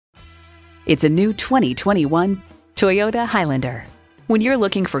It's a new 2021 Toyota Highlander. When you're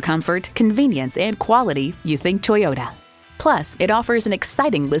looking for comfort, convenience, and quality, you think Toyota. Plus, it offers an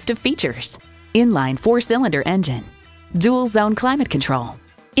exciting list of features: inline 4-cylinder engine, dual zone climate control,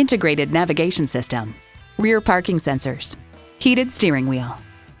 integrated navigation system, rear parking sensors, heated steering wheel,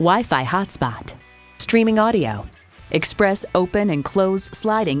 Wi-Fi hotspot, streaming audio, express open and close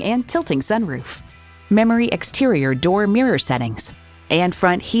sliding and tilting sunroof, memory exterior door mirror settings, and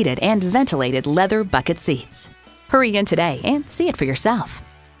front heated and ventilated leather bucket seats. Hurry in today and see it for yourself.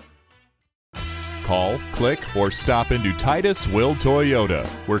 Call, click, or stop into Titus-Will Toyota.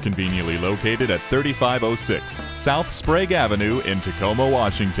 We're conveniently located at 3506 South Sprague Avenue in Tacoma,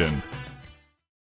 Washington.